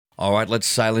All right, let's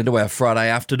sail into our Friday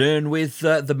afternoon with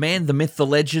the man, the myth, the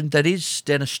legend that is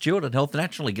Denis Stewart at Health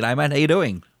Naturally. G'day, mate. How you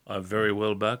doing? I'm very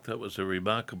well, Buck. That was a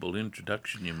remarkable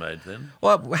introduction you made then.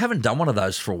 Well, we haven't done one of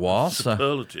those for a while.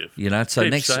 Superlative. So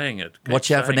Keep next, saying it. Watch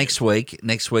out for next week.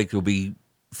 Next week will be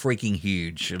freaking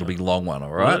huge. It'll be a long one,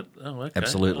 all right? Oh, okay.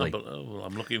 Absolutely. Well,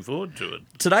 I'm looking forward to it.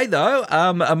 Today, though,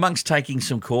 amongst taking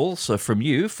some calls from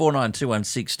you,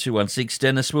 49216216,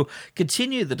 Denis, we'll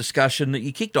continue the discussion that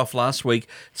you kicked off last week,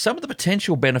 some of the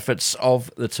potential benefits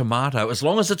of the tomato, as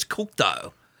long as it's cooked,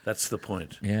 though. That's the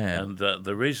point. Yeah. And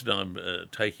the reason I'm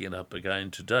taking it up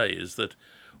again today is that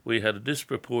we had a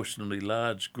disproportionately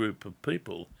large group of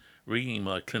people ringing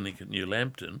my clinic at New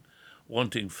Lambton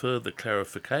wanting further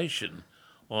clarification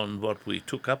on what we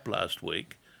took up last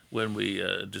week when we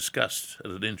discussed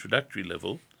at an introductory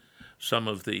level some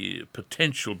of the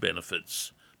potential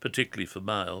benefits, particularly for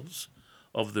males,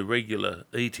 of the regular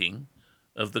eating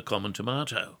of the common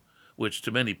tomato, which to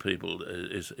many people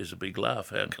is a big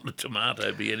laugh. How can a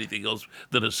tomato be anything else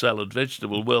than a salad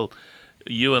vegetable? Well,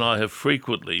 you and I have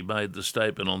frequently made the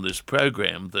statement on this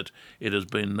program that it has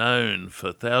been known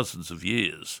for thousands of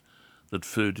years that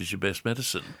food is your best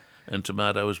medicine. And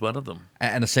tomato is one of them.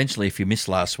 And essentially, if you missed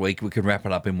last week, we can wrap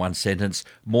it up in one sentence.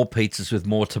 More pizzas with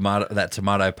more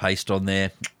tomato paste on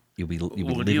there. You'll be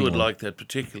living you would like that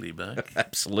particularly, Mark.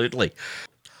 Absolutely.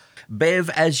 Bev,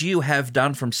 as you have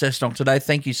done from Cessnock today,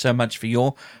 thank you so much for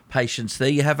your patience there.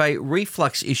 You have a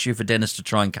reflux issue for Denis to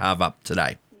try and carve up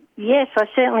today. Yes, I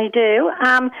certainly do.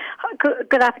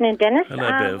 Good afternoon, Denis. Hello,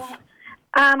 Bev.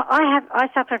 I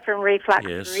suffer from reflux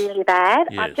really bad.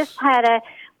 Yes. I've just had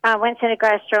went to a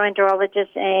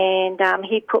gastroenterologist and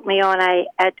he put me on a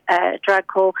drug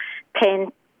called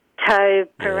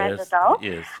pantoprazole.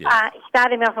 Yes. He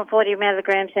started me off on 40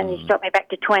 milligrams and he stopped me back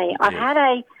to 20. I've had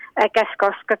a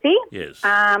gastroscopy. Yes.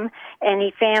 And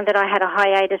he found that I had a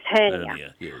hiatus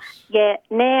hernia. Yes. Yeah.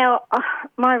 Now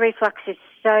my reflux is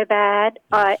so bad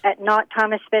at night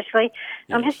time, especially.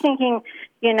 Yes. I'm just thinking,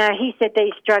 he said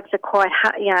these drugs are quite,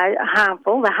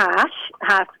 harmful. The harsh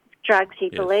drugs,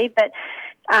 he believed, but.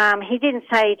 He didn't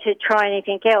say to try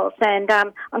anything else, and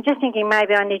I'm just thinking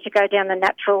maybe I need to go down the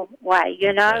natural way,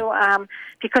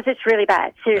 because it's really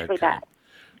bad, seriously bad.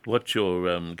 What your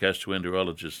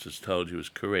gastroenterologist has told you is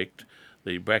correct.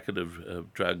 The bracket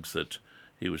of drugs that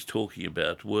he was talking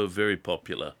about were very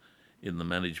popular in the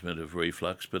management of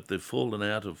reflux, but they've fallen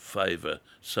out of favour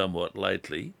somewhat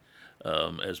lately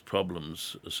as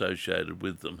problems associated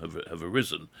with them have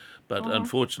arisen. But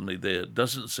unfortunately there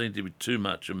doesn't seem to be too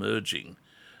much emerging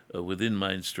within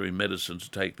mainstream medicine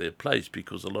to take their place,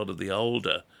 because a lot of the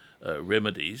older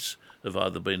remedies have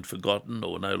either been forgotten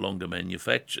or no longer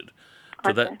manufactured.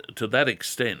 To that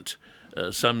extent,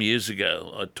 some years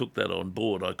ago, I took that on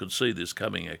board. I could see this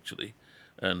coming, actually,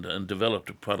 and developed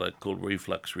a product called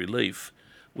Reflux Relief,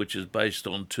 which is based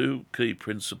on two key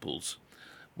principles.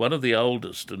 One of the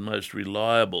oldest and most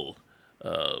reliable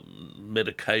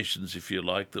medications, if you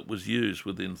like, that was used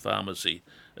within pharmacy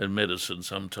and medicine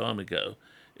some time ago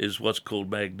is what's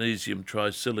called magnesium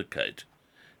trisilicate.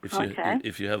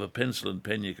 If you have a pencil and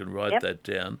pen, you can write that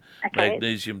down. Okay.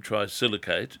 Magnesium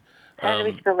trisilicate. How do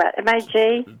we spell that?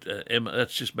 M-A-G?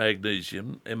 That's just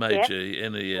magnesium,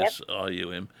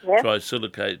 M-A-G-N-E-S-I-U-M,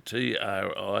 trisilicate,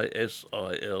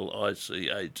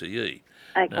 T-R-I-S-I-L-I-C-A-T-E.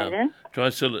 Okay, then.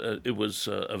 It was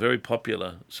a very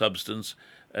popular substance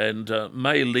and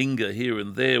may linger here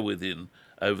and there within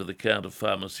over-the-counter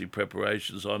pharmacy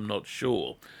preparations, I'm not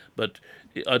sure. But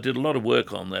I did a lot of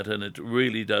work on that, and it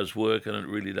really does work and it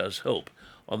really does help.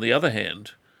 On the other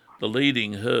hand, the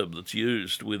leading herb that's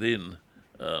used within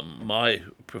my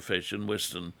profession,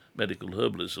 Western medical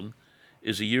herbalism,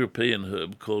 is a European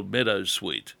herb called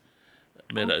meadowsweet.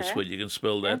 Meadowsweet, you can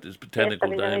spell that. Its botanical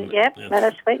name.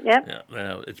 Meadowsweet, Yeah.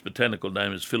 Now, its botanical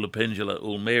name is Philopendula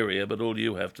ulmaria, but all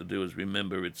you have to do is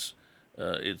remember its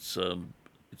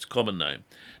common name.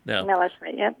 Now,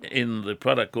 in the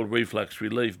product called Reflux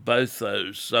Relief, both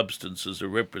those substances are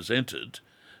represented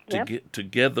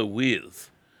together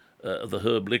with the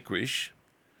herb licorice,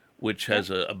 which has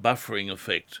a buffering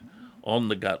effect on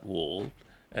the gut wall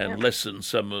and lessen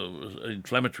some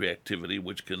inflammatory activity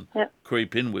which can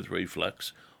creep in with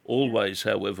reflux. Always,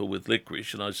 however, with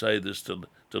licorice, and I say this to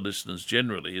listeners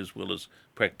generally as well as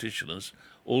practitioners,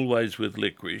 always with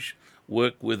licorice,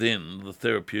 work within the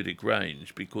therapeutic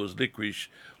range, because licorice,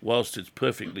 whilst it's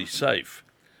perfectly safe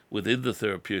within the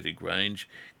therapeutic range,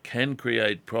 can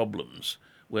create problems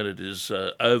when it is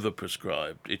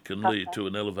overprescribed. It can lead to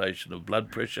an elevation of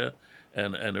blood pressure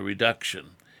and a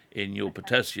reduction in your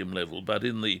potassium level. But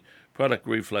in the product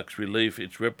Reflux Relief,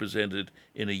 it's represented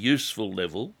in a useful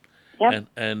level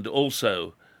and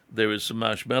also there is some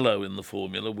marshmallow in the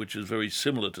formula, which is very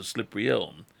similar to slippery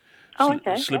elm. Oh,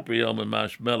 okay. Slippery elm and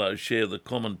marshmallow share the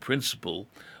common principle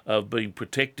of being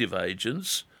protective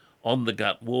agents on the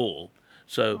gut wall.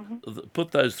 So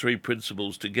put those three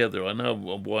principles together. I know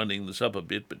I'm winding this up a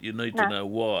bit, but you need to know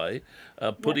why.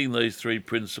 Putting these three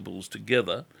principles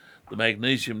together, the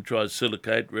magnesium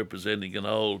trisilicate, representing an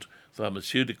old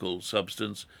pharmaceutical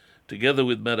substance, together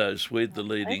with meadowsweet, the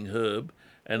leading herb,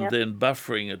 and then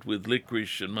buffering it with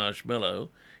licorice and marshmallow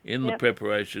in the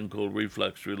preparation called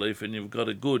reflux relief, and you've got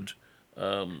a good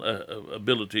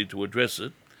ability to address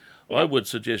it. I would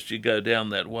suggest you go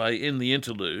down that way in the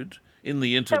interlude.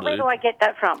 So where do I get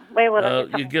that from? Where will I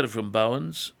get you get it from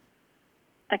Bowen's.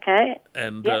 Okay.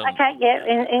 And in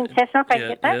Cessnock I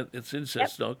get that? Yeah, it's in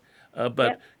Cessnock.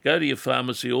 But go to your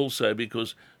pharmacy also,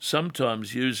 because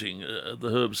sometimes using the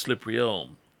herb slippery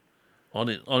elm on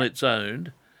its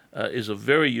own is a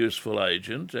very useful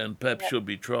agent, and perhaps should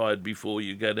be tried before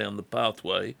you go down the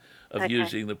pathway of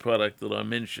using the product that I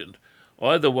mentioned.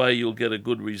 Either way, you'll get a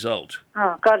good result.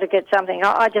 Oh, got to get something.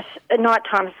 I just, at night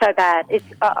time is so bad.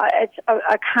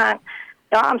 I can't.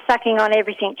 I'm sucking on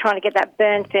everything, trying to get that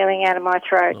burn feeling out of my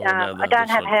throat. I don't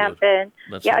have heartburn.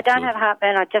 I don't have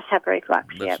heartburn. I just have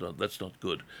reflux. That's not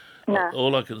good. No.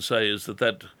 All I can say is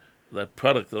that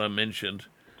product that I mentioned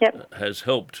has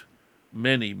helped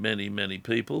many, many, many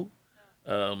people.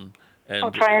 And I'll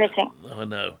try anything. I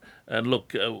know. And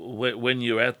look, when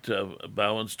you're at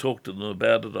Bowen's, talk to them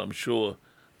about it. I'm sure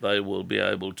they will be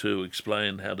able to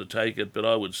explain how to take it. But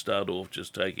I would start off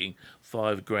just taking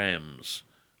 5 grams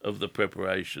of the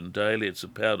preparation daily. It's a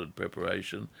powdered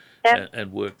preparation,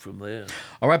 and work from there.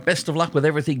 All right, best of luck with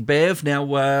everything, Bev.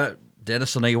 Now,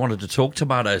 Dennis, I know you wanted to talk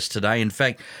tomatoes today. In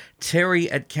fact, Terry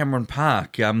at Cameron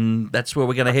Park, that's where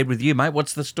we're going to head with you, mate.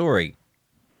 What's the story?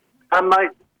 Mate,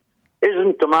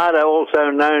 isn't tomato also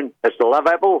known as the love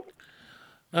apple?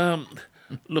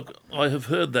 Look, I have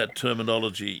heard that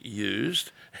terminology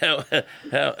used. How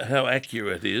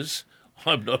accurate it is,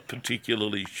 I'm not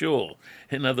particularly sure.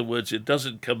 In other words, it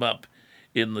doesn't come up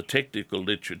in the technical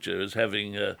literature as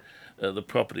having the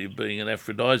property of being an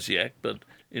aphrodisiac, but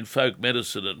in folk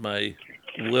medicine it may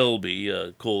well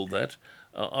be called that.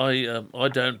 I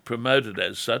don't promote it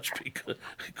as such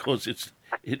because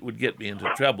it would get me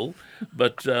into trouble.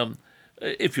 But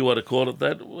if you want to call it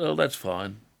that, well, that's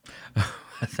fine.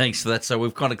 Thanks for that. So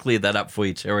we've kind of cleared that up for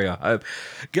you, Terry, I hope.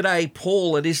 G'day,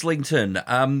 Paul at Islington.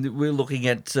 We're looking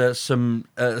at a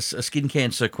skin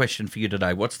cancer question for you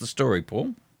today. What's the story,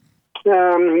 Paul?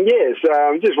 Yes,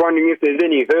 I'm just wondering if there's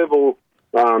any herbal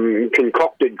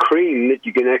concocted cream that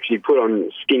you can actually put on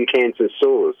skin cancer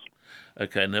sores.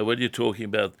 Okay, now when you're talking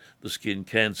about the skin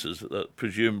cancers,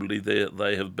 presumably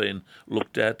they have been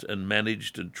looked at and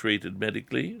managed and treated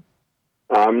medically?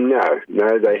 No,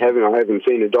 they haven't. I haven't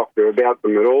seen a doctor about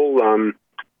them at all.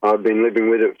 I've been living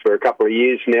with it for a couple of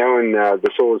years now, and the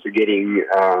sores are getting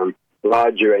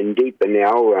larger and deeper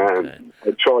now.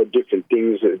 I've tried different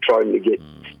things, trying to get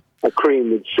a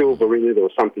cream with silver in it or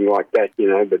something like that,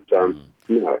 but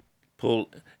no. Paul,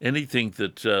 anything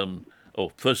that,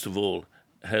 first of all,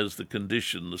 has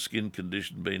the skin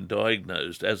condition, been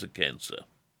diagnosed as a cancer?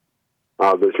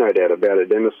 There's no doubt about it,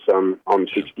 Dennis. I'm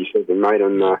 67, mate,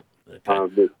 and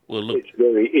it's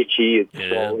very itchy, it's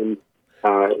swollen.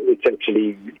 It's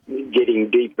actually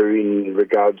getting deeper in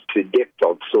regards to depth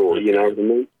of sore, you know what I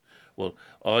mean? Well,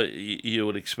 you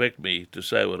would expect me to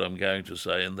say what I'm going to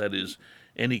say, and that is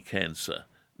any cancer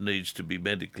needs to be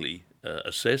medically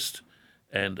assessed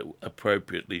and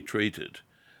appropriately treated.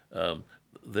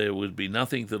 There would be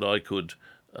nothing that I could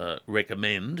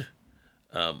recommend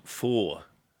for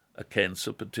a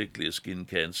cancer, particularly a skin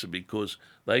cancer, because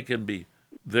they can be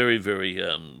very, very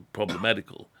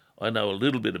problematical. I know a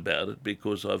little bit about it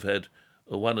because I've had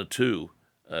 1 or 2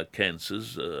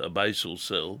 cancers, a basal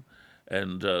cell,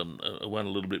 and one a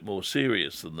little bit more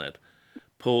serious than that.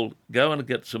 Paul, go and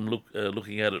get some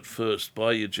looking at it first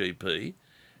by your GP.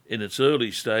 In its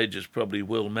early stages, probably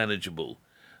well manageable.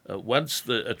 Once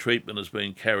a treatment has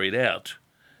been carried out,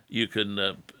 you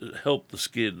can help the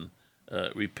skin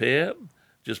repair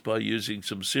just by using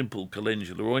some simple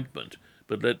calendula ointment.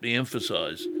 But let me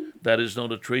emphasise, that is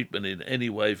not a treatment in any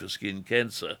way for skin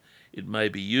cancer. It may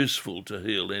be useful to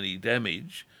heal any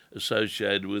damage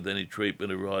associated with any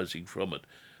treatment arising from it.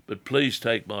 But please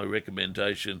take my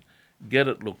recommendation, get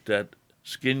it looked at.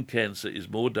 Skin cancer is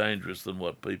more dangerous than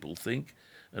what people think,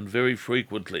 and very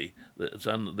frequently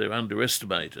they're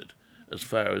underestimated as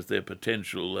far as their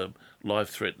potential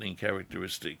life-threatening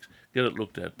characteristics. Get it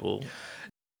looked at, Paul.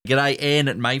 G'day, Anne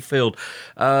at Mayfield.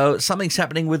 Something's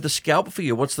happening with the scalp for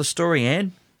you. What's the story,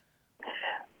 Anne?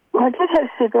 I just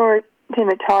have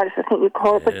dermatitis, I think you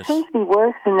call it, but it seems to be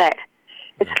worse than that.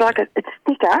 It's it's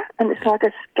thicker and it's like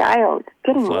a scale. It's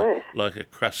getting worse. Like a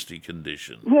crusty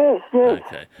condition. Yes.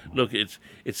 Okay. Look, it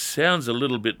sounds a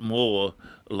little bit more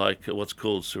like what's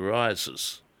called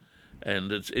psoriasis,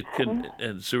 and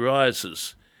and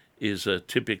psoriasis is a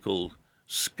typical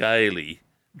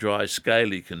dry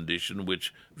scaly condition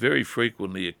which very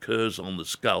frequently occurs on the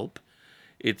scalp.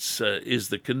 Is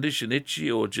the condition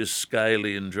itchy or just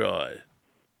scaly and dry?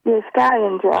 Yeah, scaly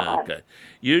and dry. Okay.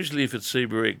 Usually if it's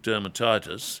seborrheic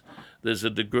dermatitis, there's a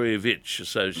degree of itch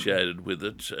associated with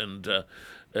it,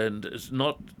 and it's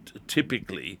not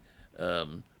typically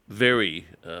very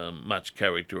much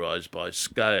characterised by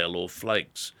scale or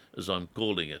flakes, as I'm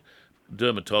calling it.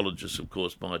 Dermatologists, of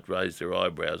course, might raise their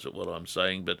eyebrows at what I'm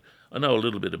saying, but I know a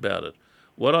little bit about it.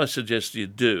 What I suggest you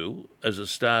do as a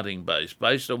starting base,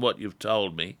 based on what you've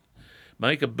told me,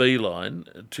 make a beeline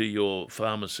to your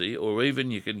pharmacy, or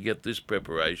even you can get this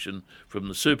preparation from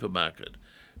the supermarket.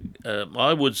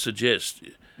 I would suggest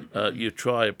you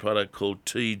try a product called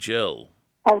T-Gel.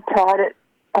 I've tried it.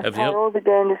 I've tried all the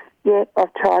dermis. Yeah,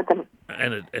 I've tried them.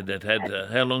 And it had,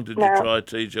 how long did you try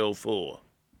T-Gel for?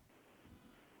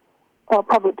 Oh,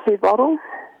 probably 2 bottles.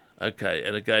 Okay,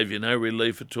 and it gave you no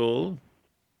relief at all?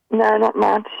 No, not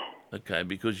much. Okay,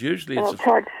 because usually I've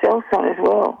tried Celson as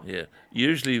well. Yeah,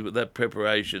 usually that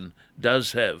preparation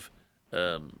does have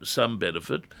some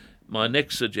benefit. My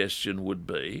next suggestion would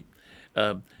be,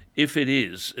 if it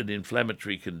is an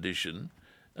inflammatory condition,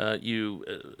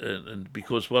 and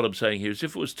because what I'm saying here is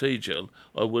if it was T-Gel,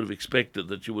 I would have expected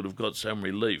that you would have got some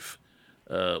relief.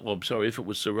 If it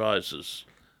was psoriasis,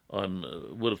 I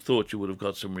would have thought you would have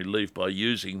got some relief by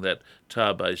using that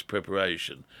tar-based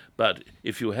preparation. But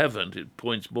if you haven't, it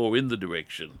points more in the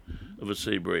direction of a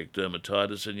seborrheic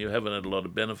dermatitis, and you haven't had a lot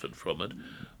of benefit from it.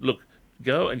 Look,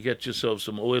 go and get yourself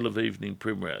some oil of evening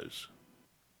primrose.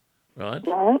 Right?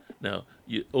 Now,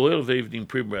 oil of evening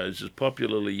primrose is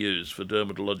popularly used for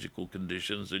dermatological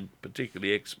conditions, and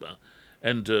particularly eczema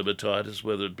and dermatitis,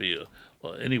 whether it be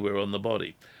anywhere on the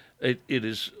body. It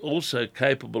is also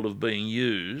capable of being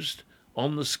used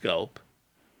on the scalp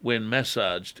when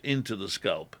massaged into the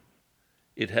scalp.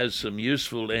 It has some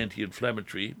useful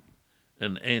anti-inflammatory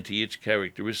and anti-itch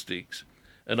characteristics,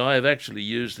 and I have actually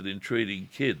used it in treating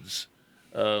kids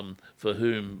for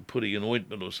whom putting an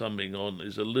ointment or something on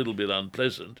is a little bit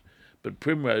unpleasant, but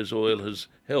primrose oil has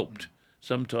helped,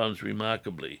 sometimes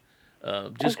remarkably.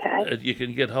 You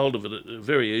can get hold of it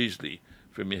very easily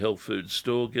from your health food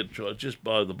store. Just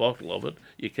buy the bottle of it.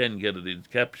 You can get it in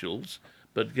capsules,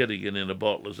 but getting it in a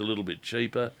bottle is a little bit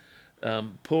cheaper.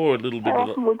 Pour a little bit. How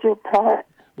often would you apply it?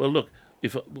 Well, look,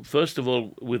 first of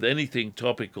all, with anything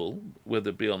topical, whether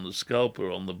it be on the scalp or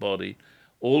on the body,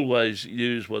 always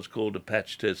use what's called a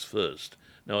patch test first.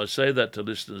 Now, I say that to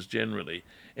listeners generally.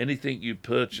 Anything you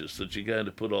purchase that you're going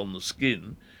to put on the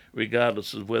skin,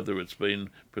 regardless of whether it's been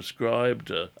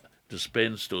prescribed,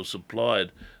 dispensed or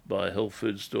supplied by a health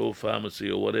food store, pharmacy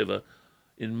or whatever,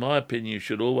 in my opinion, you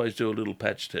should always do a little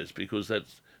patch test, because that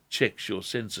checks your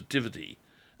sensitivity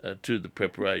to the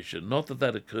preparation. Not that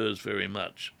that occurs very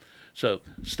much. So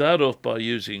start off by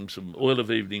using some oil of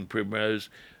evening primrose,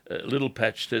 a little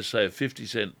patch test, say a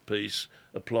 50-cent piece,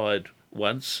 applied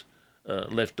once,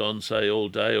 left on, say, all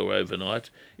day or overnight.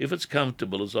 If it's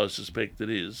comfortable, as I suspect it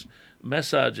is,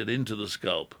 massage it into the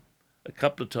scalp a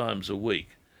couple of times a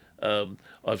week.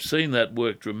 I've seen that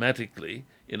work dramatically,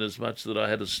 in as much that I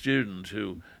had a student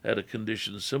who had a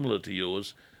condition similar to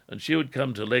yours, and she would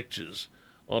come to lectures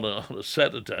on a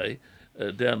Saturday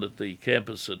down at the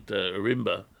campus at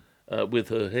Arimba with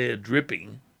her hair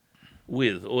dripping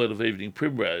with oil of evening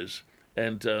primrose,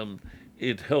 and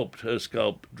it helped her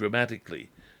scalp dramatically.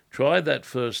 Try that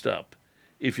first up.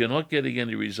 If you're not getting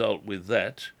any result with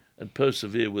that, and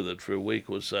persevere with it for a week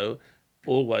or so,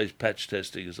 always patch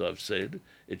testing, as I've said.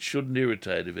 It shouldn't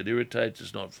irritate. If it irritates,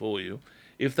 it's not for you.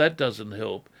 If that doesn't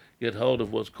help, get hold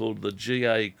of what's called the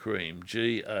GA cream.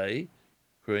 GA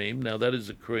cream. Now, that is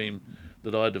a cream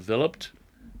that I developed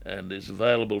and is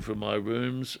available from my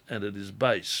rooms, and it is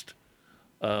based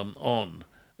on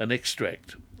an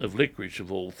extract of licorice,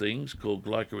 of all things, called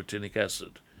glycyrrhetinic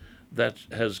acid. That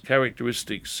has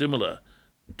characteristics similar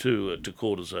to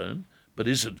cortisone, but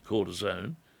isn't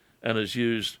cortisone, and is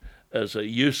used as a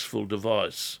useful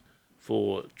device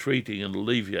for treating and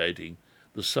alleviating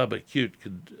the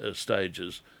subacute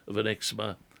stages of an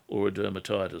eczema or a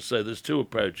dermatitis. So there's two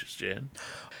approaches, Jan.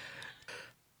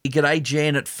 G'day,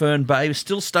 Jan at Fern Bay.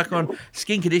 Still stuck on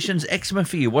skin conditions, eczema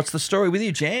for you. What's the story with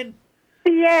you, Jan?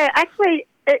 Yeah, actually,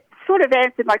 it's sort of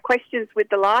answered my questions with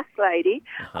the last lady.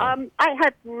 I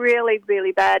had really,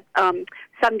 really bad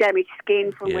sun-damaged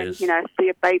skin from when, see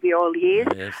a baby oil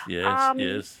years.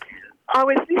 Yes. I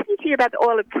was listening to you about the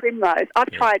oil of primrose.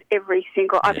 I've tried every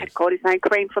single... I've had cortisone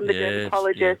cream from the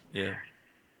dermatologist.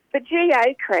 The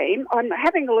GA cream, I'm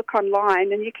having a look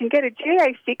online, and you can get a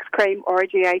GA6 cream or a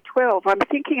GA12. I'm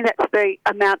thinking that's the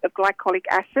amount of glycolic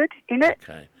acid in it.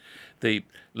 Okay.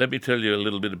 Let me tell you a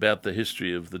little bit about the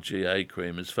history of the GA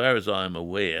cream. As far as I'm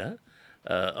aware,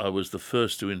 I was the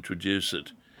first to introduce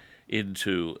it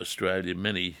into Australia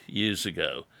many years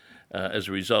ago as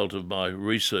a result of my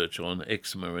research on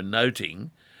eczema and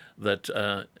noting that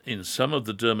in some of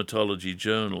the dermatology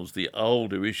journals, the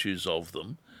older issues of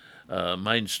them,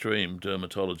 mainstream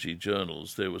dermatology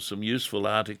journals, there were some useful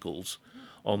articles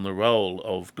on the role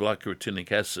of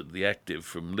glycyrrhetinic acid, the active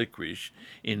from licorice,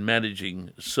 in managing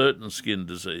certain skin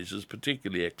diseases,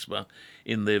 particularly eczema,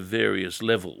 in their various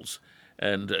levels.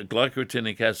 And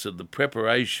glycyrrhetinic acid, the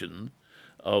preparation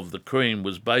of the cream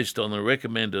was based on a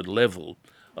recommended level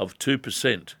of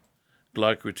 2%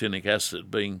 glycyrrhetinic acid,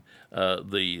 being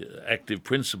the active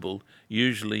principle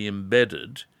usually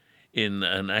embedded in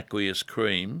an aqueous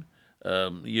cream,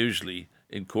 usually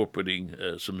incorporating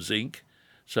some zinc.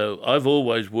 So I've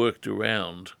always worked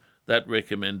around that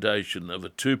recommendation of a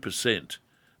 2%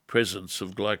 presence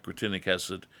of glycyrrhetinic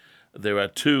acid. There are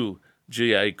two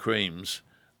GA creams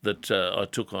that I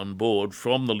took on board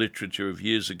from the literature of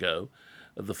years ago.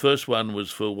 The first one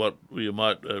was for what you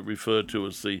might refer to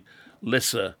as the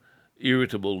lesser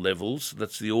irritable levels.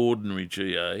 That's the ordinary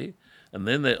GA. And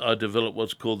then I developed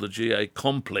what's called the GA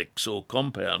complex or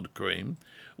compound cream,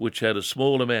 which had a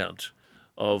small amount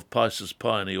of Pisces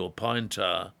piney or pine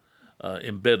tar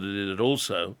embedded in it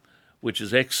also, which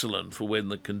is excellent for when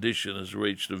the condition has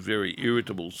reached a very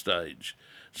irritable stage.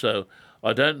 So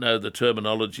I don't know the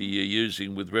terminology you're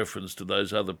using with reference to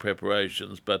those other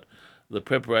preparations, but the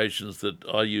preparations that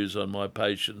I use on my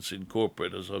patients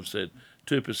incorporate, as I've said,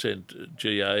 2%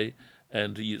 GA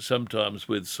and sometimes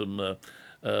with some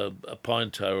a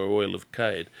pine tar or oil of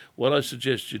cade. What I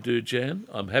suggest you do, Jan,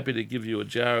 I'm happy to give you a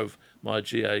jar of my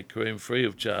GA cream free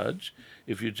of charge.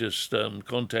 If you just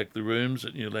contact the rooms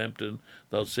at New Lambton,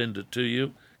 they'll send it to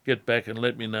you. Get back and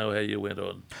let me know how you went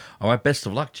on. All right, best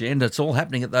of luck, Jan. It's all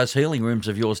happening at those healing rooms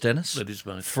of yours, Dennis. It is,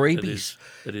 mate. Freebies.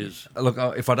 It is. Look,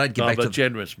 if I don't get back to... I'm a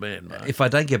generous man, mate. If I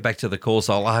don't get back to the calls,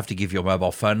 I'll have to give your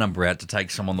mobile phone number out to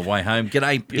take some on the way home.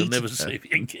 G'day, Peter. You'll never see me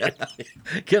again.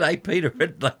 G'day, Peter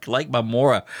at Lake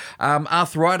Marmora.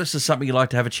 Arthritis is something you'd like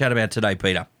to have a chat about today,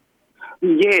 Peter.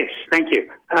 Yes, thank you.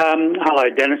 Hello,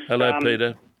 Dennis. Hello,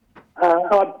 Peter.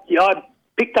 I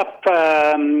picked up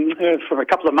from a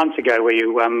couple of months ago where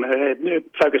you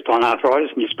focused on arthritis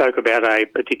and you spoke about a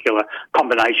particular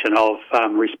combination of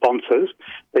responses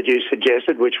that you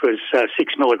suggested, which was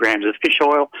 6 milligrams of fish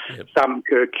oil, some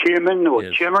curcumin or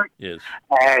turmeric,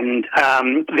 and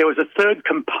there was a third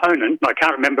component. I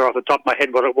can't remember off the top of my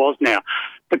head what it was now.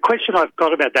 The question I've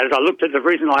got about that is I looked at the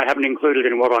reason I haven't included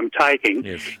in what I'm taking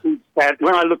is that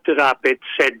when I looked it up, it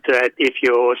said that if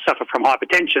you suffer from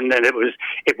hypertension, then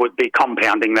it would be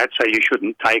compounding that, so you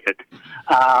shouldn't take it.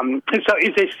 So is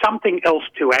there something else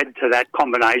to add to that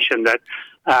combination that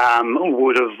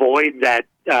would avoid that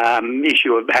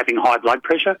issue of having high blood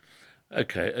pressure?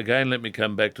 Okay, again, let me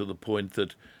come back to the point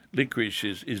that licorice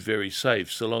is very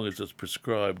safe so long as it's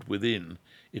prescribed within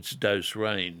its dose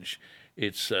range.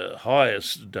 Its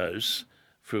highest dose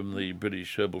from the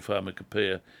British Herbal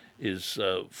Pharmacopoeia is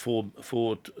 4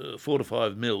 to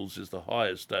 5 mils is the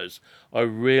highest dose. I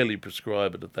rarely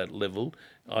prescribe it at that level.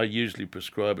 I usually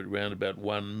prescribe it around about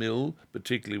 1 mil,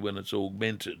 particularly when it's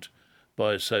augmented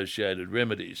by associated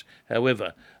remedies.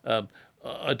 However,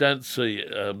 I don't see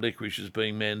licorice as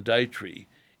being mandatory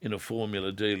in a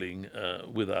formula dealing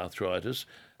with arthritis.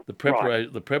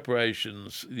 The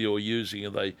preparations you're using,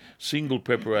 are they single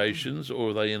preparations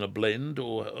or are they in a blend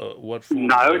or what form?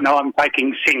 No, I'm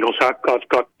taking single. So I've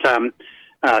got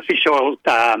fish oil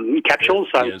capsules,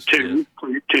 2,000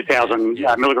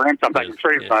 milligrams. I'm taking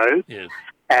 3 of those.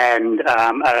 And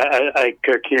a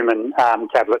curcumin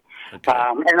tablet. Okay.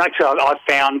 And actually, I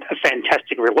found a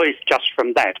fantastic relief just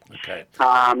from that. Okay.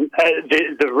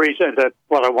 The reason that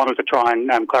what I wanted to try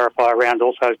and clarify around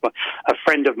also is a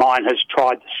friend of mine has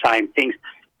tried the same things.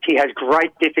 He has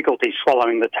great difficulty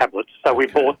swallowing the tablets. So we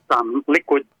bought some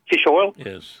liquid fish oil,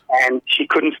 and she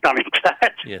couldn't stomach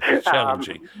that. Yes, it's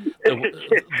challenging.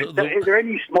 Is there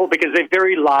any small, because they're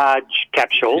very large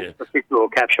capsules, the fish oil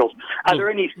capsules, are there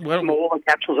any smaller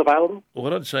capsules available?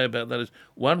 What I'd say about that is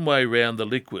one way round the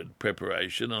liquid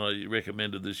preparation, and I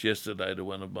recommended this yesterday to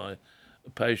one of my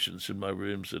patients in my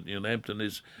rooms at New Lambton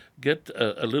is get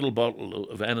a little bottle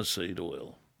of aniseed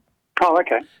oil. Oh,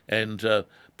 okay. And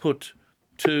put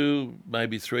 2,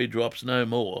 maybe 3 drops, no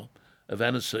more, of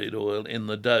aniseed oil in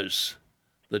the dose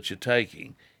that you're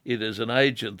taking. It is an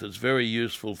agent that's very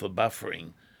useful for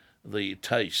buffering the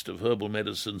taste of herbal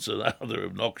medicines and other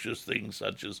obnoxious things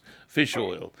such as fish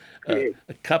oil. A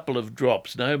couple of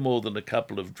drops, no more than a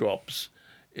couple of drops,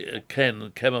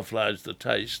 can camouflage the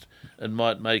taste and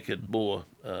might make it more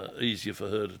easier for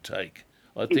her to take.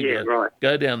 I think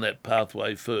go down that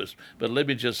pathway first. But let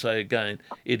me just say again,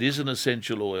 it is an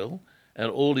essential oil, and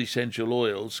all essential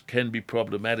oils can be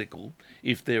problematical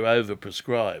if they're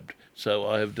overprescribed. So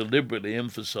I have deliberately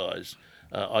emphasised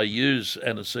I use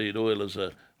aniseed oil as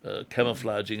a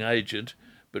camouflaging agent,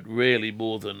 but rarely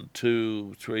more than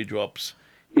 2-3 drops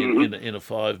in a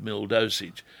 5 ml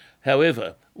dosage.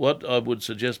 However, what I would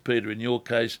suggest, Peter, in your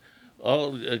case,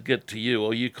 I'll get to you,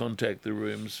 or you contact the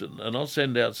rooms, and I'll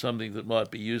send out something that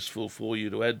might be useful for you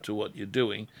to add to what you're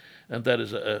doing, and that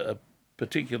is a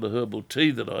particular herbal tea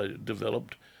that I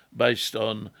developed based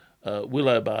on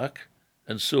willow bark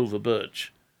and silver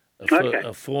birch,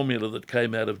 a formula that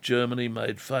came out of Germany,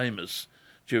 made famous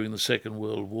during the Second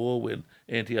World War when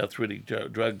anti-arthritic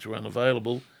drugs were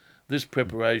unavailable. This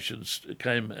preparation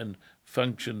came and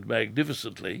functioned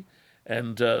magnificently,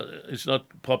 and it's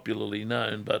not popularly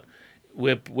known, but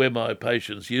where my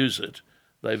patients use it,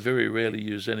 they very rarely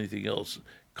use anything else.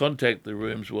 Contact the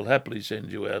rooms. We'll happily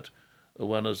send you out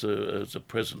one as a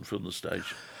present from the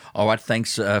station. All right,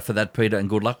 thanks for that, Peter, and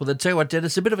good luck with it. Tell you what,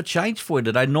 Dennis, a bit of a change for you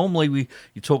today. Normally,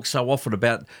 you talk so often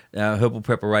about herbal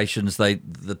preparations. A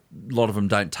lot of them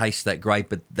don't taste that great,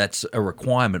 but that's a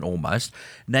requirement almost.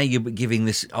 Now you're giving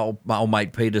this old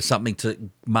mate Peter something to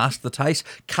mask the taste.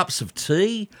 Cups of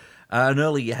tea. And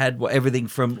earlier you had everything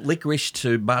from licorice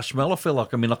to marshmallow. I feel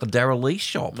like I'm in like a Darryl Lee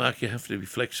shop. Mark, you have to be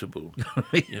flexible.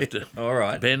 You have to all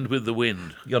right. Bend with the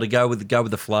wind. You got to go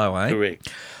with the flow, eh?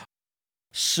 Correct.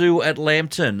 Sue at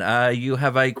Lambton, you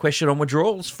have a question on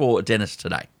withdrawals for Dennis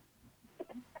today.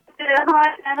 Yeah,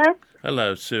 hi, Dennis.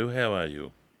 Hello, Sue. How are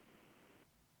you?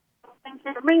 Thank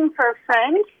you. I'm ringing for a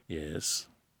friend. Yes.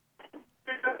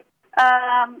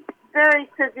 Very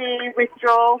severe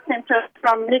withdrawal symptoms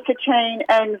from nicotine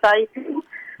and vaping.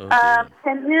 Okay.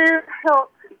 Can you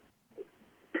help?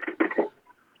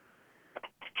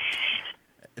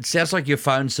 It sounds like your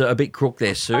phone's a bit crooked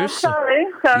there, Sue. Oh, sorry.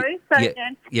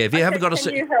 Again. Yeah, if you haven't got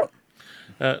Can you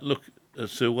help? Look,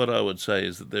 Sue, what I would say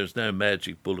is that there's no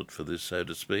magic bullet for this, so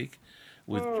to speak.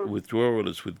 Withdrawal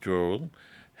is withdrawal.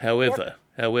 However,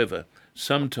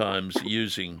 sometimes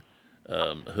using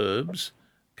herbs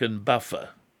can buffer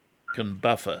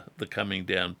the coming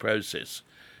down process.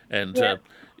 And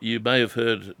you may have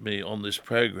heard me on this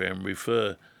program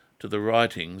refer to the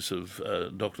writings of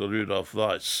Dr. Rudolf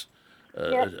Weiss,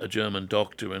 a German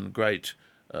doctor and great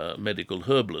medical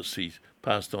herbalist. He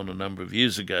passed on a number of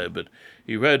years ago, but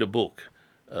he wrote a book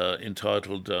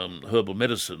entitled Herbal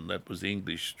Medicine. That was the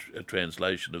English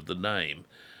translation of the name.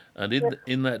 And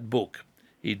in that book,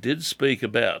 he did speak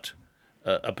about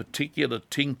a particular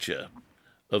tincture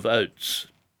of oats.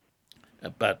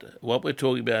 But what we're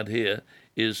talking about here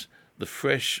is the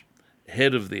fresh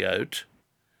head of the oat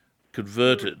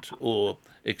converted or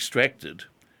extracted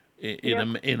in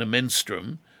a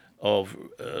menstruum of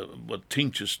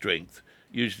tincture strength,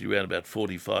 usually around about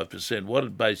 45%. What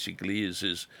it basically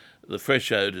is the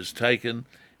fresh oat is taken,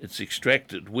 it's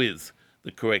extracted with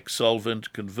the correct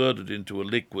solvent, converted into a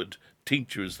liquid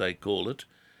tincture, as they call it,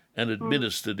 and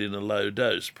administered in a low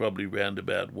dose, probably round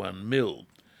about 1 ml.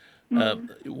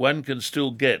 One can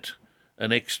still get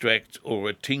an extract or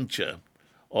a tincture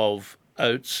of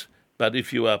oats, but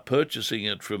if you are purchasing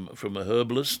it from a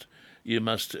herbalist, you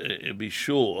must be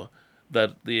sure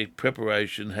that the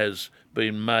preparation has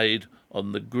been made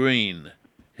on the green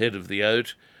head of the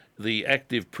oat. The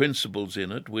active principles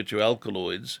in it, which are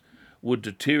alkaloids, would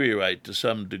deteriorate to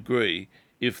some degree.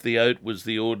 If the oat was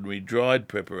the ordinary dried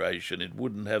preparation, it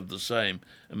wouldn't have the same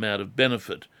amount of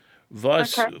benefit.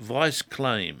 Weiss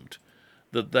claimed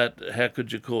that how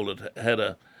could you call it, had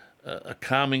a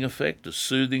calming effect, a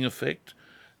soothing effect,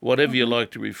 whatever you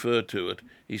like to refer to it.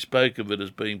 He spoke of it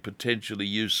as being potentially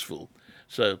useful.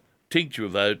 So tincture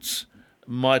of oats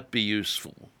might be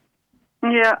useful.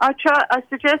 Yeah, I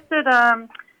suggested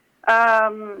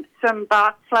some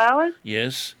bark flowers.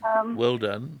 Yes, well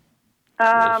done.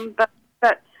 Yes. But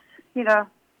that's,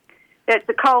 it's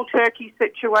a cold turkey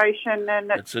situation,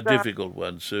 and it's a difficult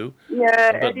one, Sue.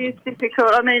 Yeah, it is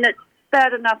difficult. I mean, it's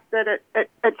bad enough that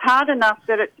it's hard enough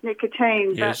that it's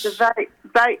nicotine, yes. but the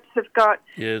vapes have got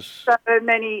yes. so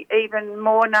many even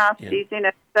more nasties in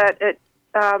it that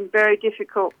very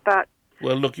difficult. But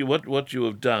well, look, what you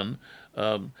have done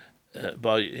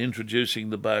by introducing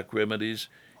the bark remedies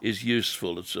is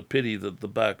useful. It's a pity that the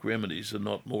bark remedies are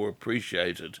not more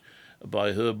appreciated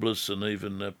by herbalists and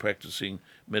even practicing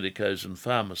medicos and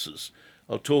pharmacists.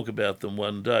 I'll talk about them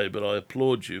one day, but I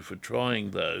applaud you for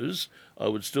trying those. I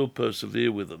would still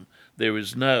persevere with them. There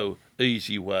is no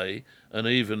easy way, and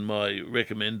even my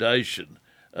recommendation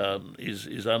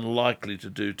is unlikely to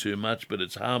do too much, but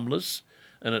it's harmless,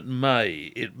 and it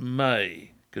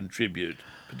may contribute,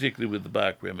 particularly with the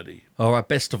bark remedy. All right,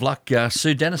 best of luck.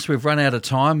 Sue, Dennis, we've run out of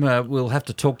time. We'll have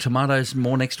to talk tomatoes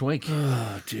more next week.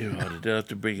 Oh, dear, I do have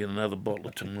to bring in another bottle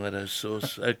of tomato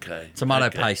sauce. Okay. Tomato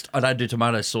paste. I don't do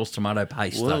tomato sauce, tomato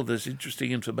paste. Well, there's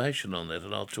interesting information on that,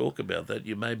 and I'll talk about that.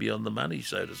 You may be on the money,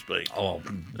 so to speak. Oh,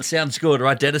 sounds good. All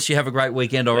right, Dennis, you have a great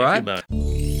weekend, all right? Thank you,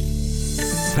 mate.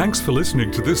 Thanks for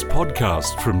listening to this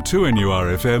podcast from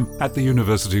 2NURFM at the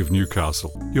University of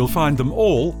Newcastle. You'll find them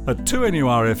all at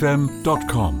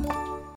 2NURFM.com.